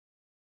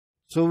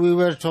So we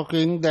were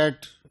talking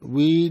that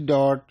V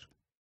dot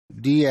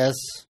ds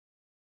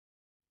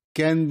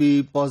can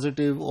be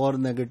positive or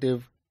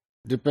negative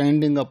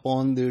depending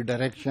upon the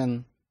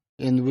direction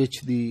in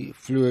which the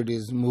fluid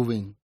is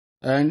moving.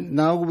 And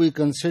now we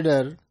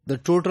consider the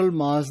total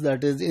mass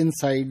that is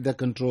inside the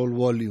control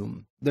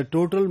volume. The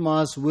total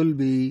mass will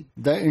be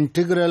the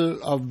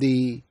integral of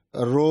the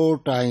rho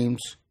times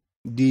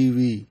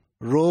dV.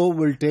 Rho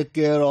will take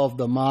care of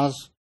the mass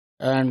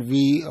and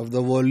V of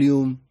the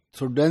volume.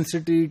 So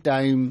density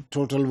time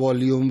total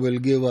volume will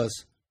give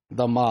us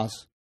the mass.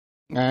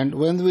 And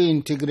when we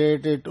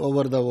integrate it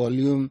over the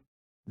volume,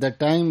 the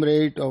time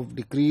rate of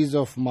decrease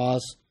of mass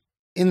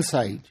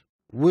inside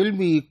will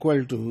be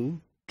equal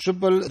to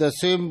triple the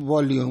same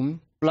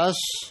volume plus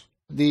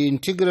the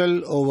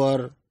integral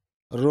over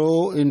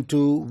rho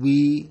into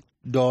V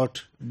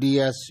dot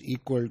ds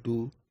equal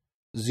to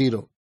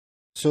 0.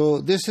 So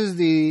this is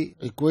the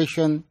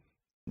equation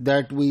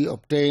that we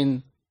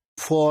obtain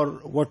for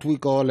what we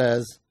call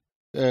as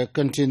a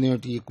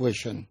continuity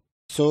equation.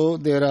 So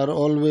there are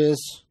always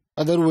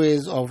other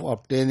ways of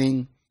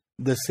obtaining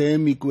the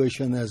same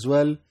equation as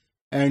well,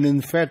 and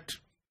in fact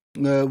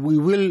we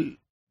will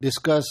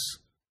discuss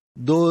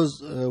those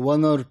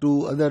one or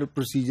two other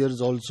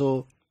procedures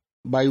also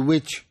by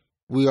which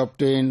we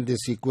obtain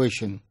this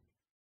equation.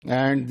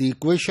 And the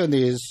equation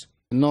is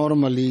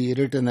normally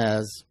written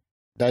as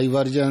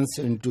divergence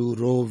into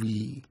rho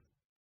V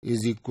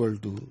is equal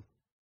to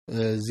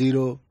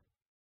 0.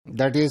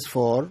 That is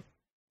for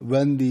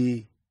when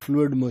the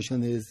fluid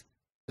motion is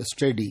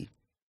steady.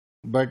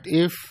 But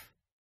if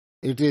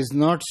it is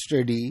not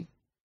steady,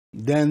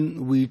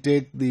 then we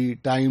take the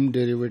time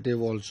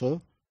derivative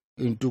also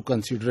into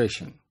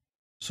consideration.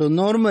 So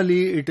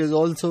normally it is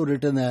also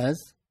written as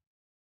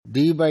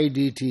d by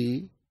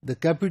dt, the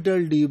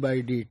capital D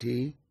by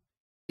dt,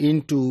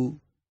 into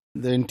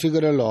the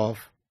integral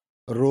of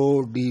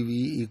rho dV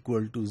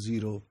equal to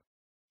 0.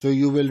 So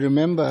you will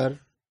remember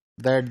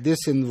that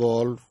this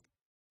involves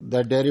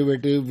the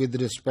derivative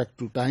with respect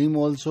to time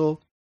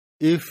also,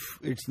 if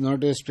it's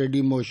not a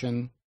steady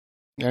motion,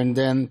 and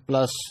then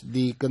plus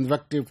the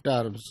convective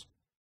terms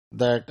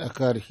that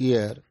occur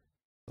here,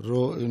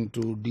 rho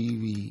into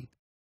dV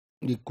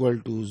equal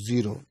to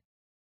 0.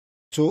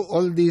 So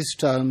all these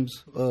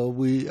terms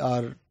we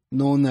are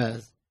known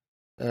as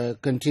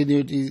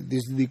continuity.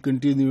 This is the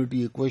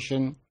continuity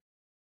equation,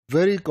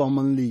 very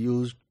commonly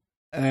used,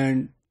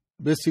 and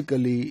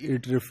basically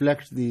it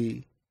reflects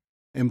the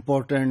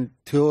important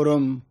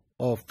theorem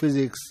of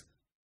physics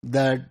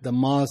that the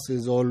mass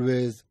is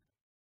always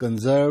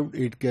conserved,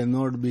 it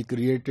cannot be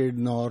created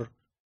nor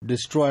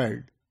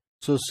destroyed.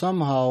 So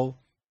somehow,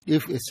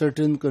 if a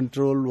certain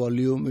control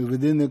volume,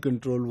 within a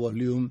control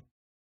volume,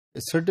 a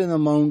certain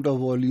amount of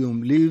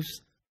volume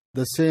leaves,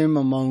 the same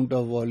amount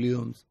of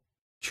volumes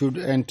should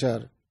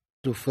enter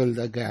to fill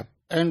the gap.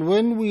 And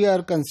when we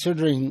are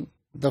considering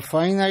the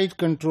finite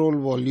control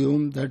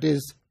volume that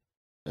is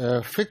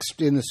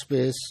fixed in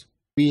space,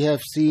 we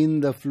have seen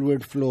the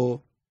fluid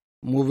flow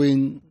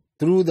moving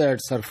through that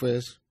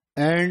surface,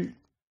 and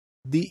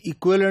the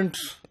equivalent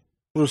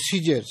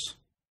procedures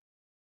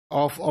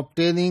of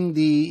obtaining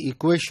the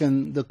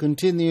equation, the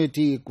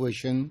continuity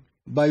equation,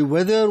 by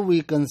whether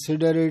we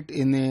consider it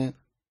in a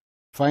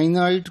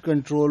finite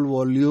control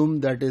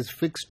volume that is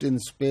fixed in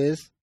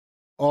space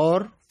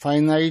or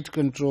finite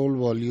control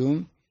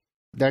volume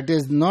that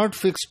is not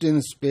fixed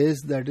in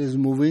space, that is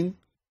moving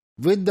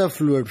with the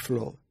fluid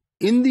flow.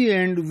 In the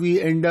end,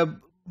 we end up,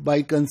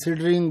 by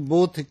considering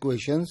both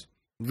equations,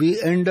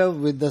 we end up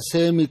with the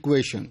same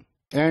equation.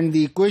 And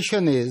the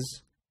equation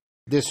is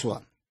this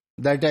one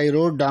that I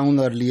wrote down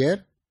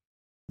earlier,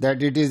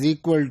 that it is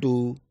equal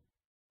to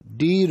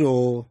d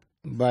rho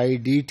by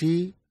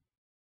dt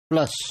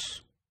plus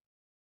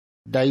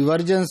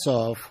divergence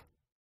of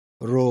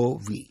rho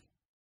V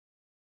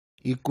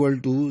equal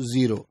to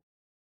 0.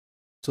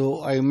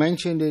 So I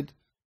mentioned it.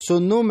 So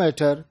no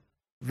matter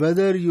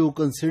whether you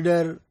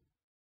consider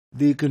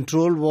the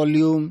control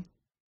volume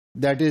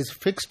that is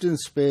fixed in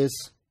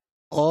space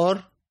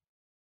or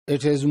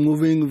it is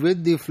moving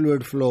with the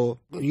fluid flow,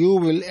 you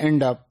will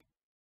end up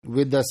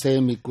with the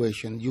same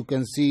equation. You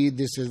can see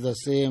this is the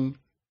same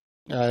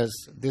as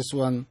this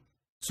one.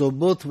 So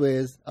both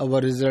ways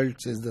our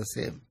results is the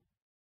same.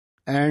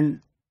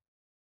 And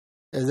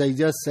as I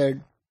just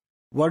said,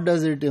 what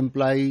does it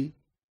imply?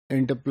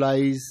 It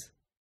implies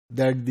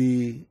that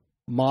the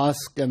mass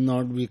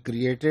cannot be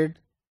created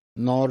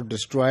nor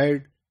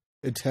destroyed.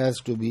 It has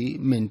to be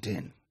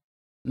maintained.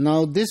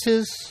 Now this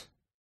is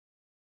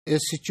a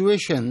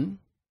situation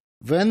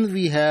when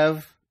we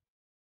have,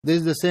 this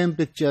is the same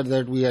picture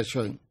that we are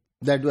showing,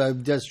 that I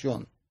have just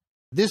shown.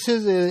 This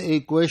is an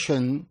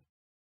equation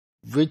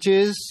which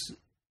is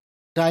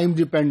time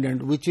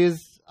dependent, which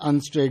is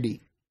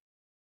unsteady.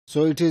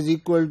 So it is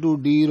equal to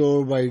d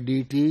rho by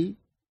dt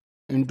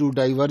into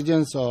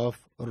divergence of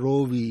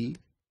rho V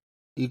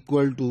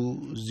equal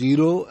to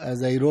 0,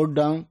 as I wrote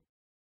down.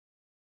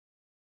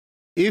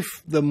 If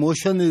the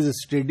motion is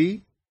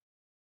steady,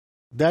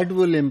 that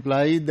will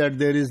imply that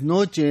there is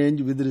no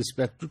change with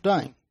respect to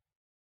time.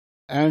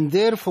 and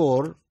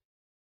therefore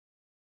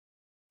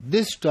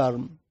this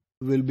term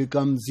will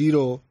become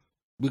 0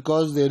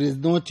 because there is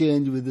no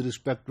change with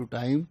respect to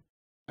time,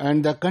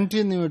 and the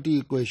continuity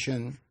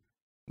equation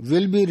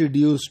will be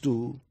reduced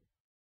to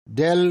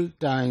del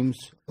times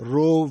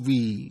rho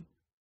v,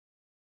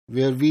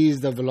 where v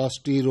is the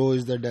velocity, rho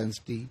is the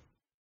density,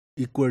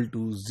 equal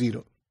to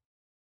 0.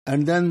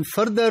 And then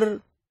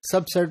further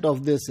subset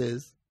of this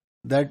is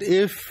that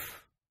if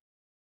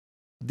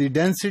the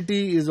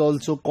density is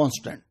also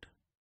constant,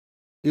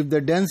 if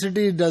the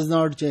density does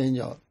not change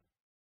out,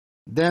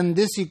 then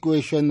this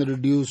equation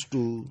reduced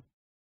to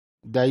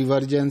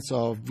divergence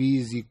of v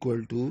is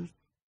equal to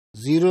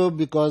 0,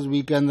 because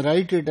we can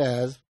write it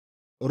as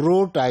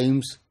rho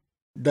times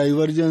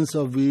divergence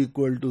of v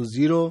equal to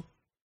 0,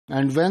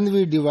 and when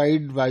we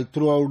divide by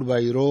throughout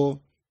by rho,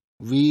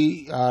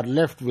 we are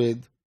left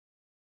with,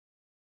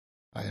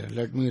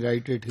 let me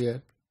write it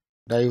here,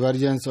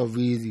 divergence of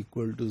v is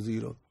equal to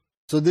 0.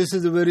 So this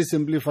is a very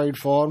simplified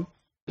form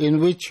in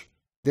which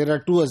there are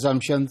two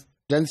assumptions.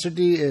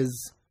 Density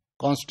is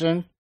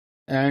constant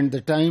and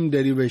the time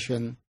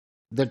derivation,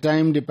 the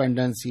time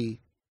dependency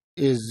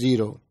is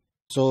 0.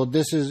 So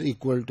this is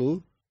equal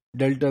to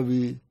delta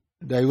v,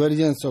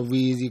 divergence of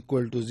v is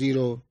equal to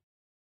 0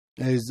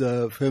 is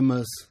a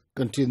famous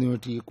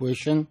continuity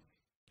equation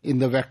in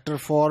the vector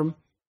form.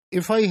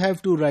 If I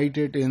have to write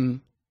it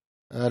in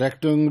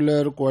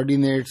rectangular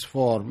coordinates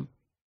form,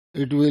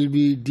 it will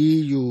be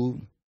du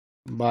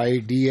by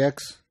dx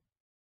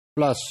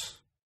plus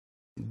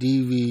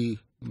dv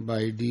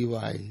by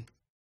dy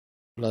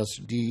plus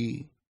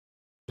dw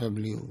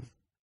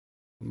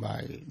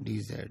by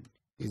dz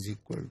is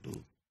equal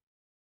to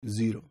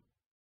 0.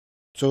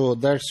 So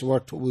that's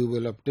what we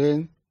will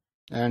obtain,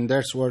 and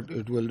that's what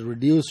it will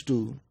reduce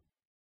to,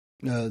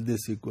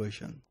 this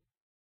equation.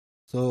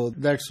 So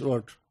that's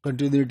what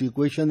continuity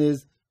equation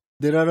is.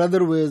 There are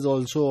other ways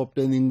also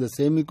obtaining the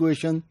same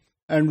equation,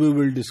 and we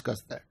will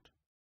discuss that.